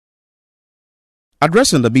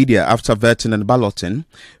Addressing the media after vetting and balloting,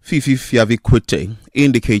 Fiifi Kwetey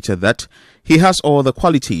indicated that he has all the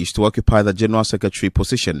qualities to occupy the General Secretary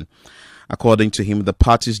position. According to him, the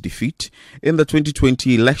party's defeat in the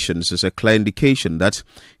 2020 elections is a clear indication that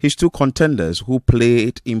his two contenders who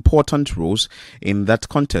played important roles in that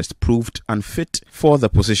contest proved unfit for the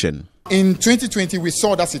position. In 2020, we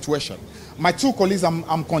saw that situation. My two colleagues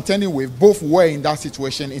I'm contending with both were in that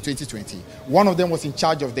situation in 2020. One of them was in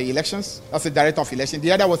charge of the elections, that's the director of elections.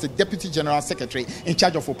 The other was the deputy general secretary in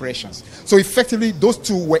charge of operations. So effectively, those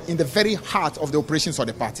two were in the very heart of the operations of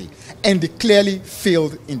the party, and they clearly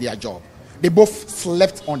failed in their job. They both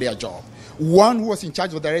slept on their job. One who was in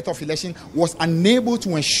charge of the director of election was unable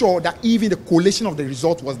to ensure that even the collation of the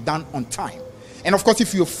result was done on time. And of course,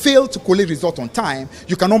 if you fail to collate result on time,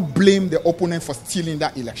 you cannot blame the opponent for stealing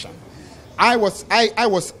that election. I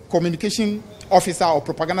was communication officer or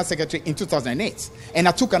propaganda secretary in 2008, and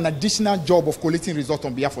I took an additional job of collating results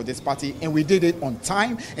on behalf of this party, and we did it on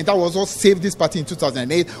time, and that was what saved this party in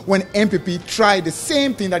 2008 when MPP tried the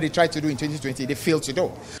same thing that they tried to do in 2020. They failed to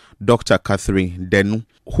do. Dr. Catherine Denu,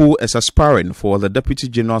 who is aspiring for the Deputy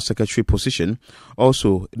General Secretary position,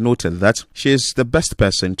 also noted that she is the best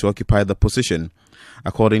person to occupy the position.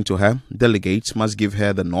 According to her, delegates must give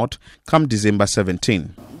her the nod come December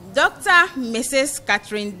 17. Dr. Mrs.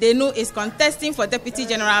 Catherine Denu is contesting for Deputy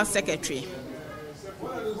General Secretary.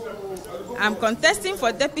 I'm contesting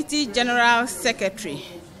for Deputy General Secretary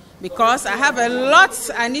because I have a lot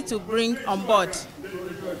I need to bring on board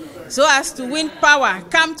so as to win power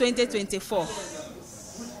come 2024.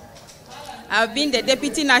 I've been the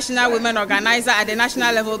Deputy National Women Organizer at the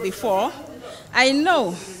national level before. I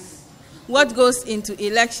know what goes into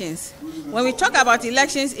elections. When we talk about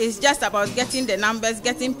elections, it's just about getting the numbers,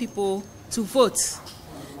 getting people to vote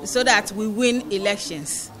so that we win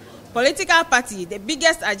elections. Political party, the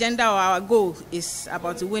biggest agenda or our goal is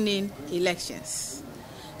about winning elections.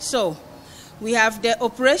 So we have the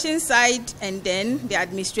operation side and then the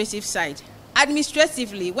administrative side.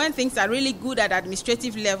 Administratively, when things are really good at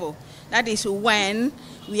administrative level, that is when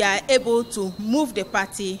we are able to move the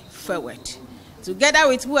party forward. Together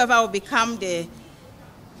with whoever will become the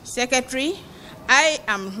secretary, I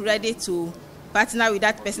am ready to partner with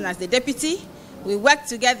that person as the deputy. We work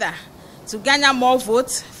together to garner more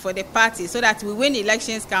votes for the party so that we win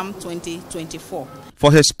elections come 2024.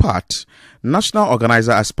 For his part, national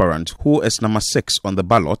organizer aspirant who is number 6 on the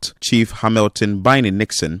ballot, Chief Hamilton Biney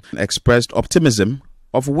Nixon, expressed optimism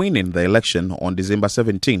of winning the election on December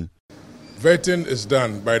 17. Vetting is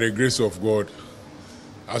done by the grace of God.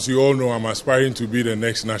 As you all know, I'm aspiring to be the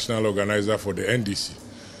next national organizer for the NDC.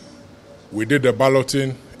 We did the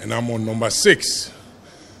balloting and I'm on number 6.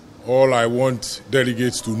 All I want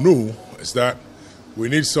delegates to know is that we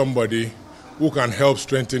need somebody who can help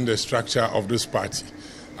strengthen the structure of this party.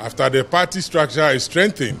 After the party structure is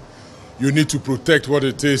strengthened, you need to protect what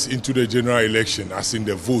it is into the general election, as in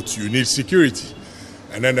the votes. You need security.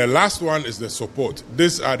 And then the last one is the support.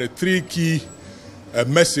 These are the 3 key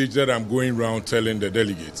message that I'm going around telling the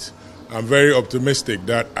delegates. I'm very optimistic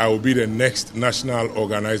that I will be the next national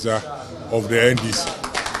organizer of the NDC.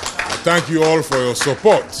 I thank you all for your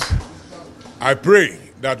support. I pray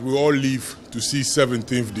that we all live to see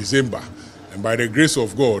 17th December. And by the grace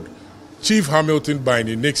of God, Chief Hamilton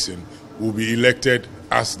Biney Nixon will be elected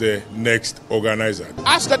as the next organizer.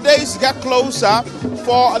 As the days get closer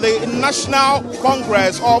for the National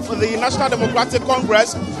Congress of the National Democratic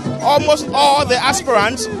Congress, almost all the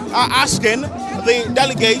aspirants are asking the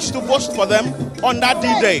delegates to vote for them on that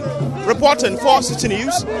D-Day. Reporting for Citi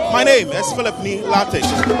News, my name is Philip Ni Latte.